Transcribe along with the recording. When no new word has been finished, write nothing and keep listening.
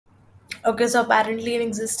Okay, so apparently an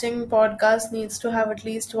existing podcast needs to have at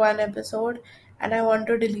least one episode, and I want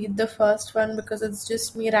to delete the first one because it's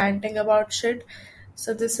just me ranting about shit.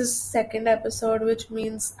 So this is second episode, which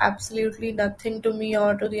means absolutely nothing to me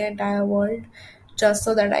or to the entire world, just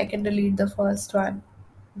so that I can delete the first one.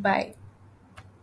 Bye.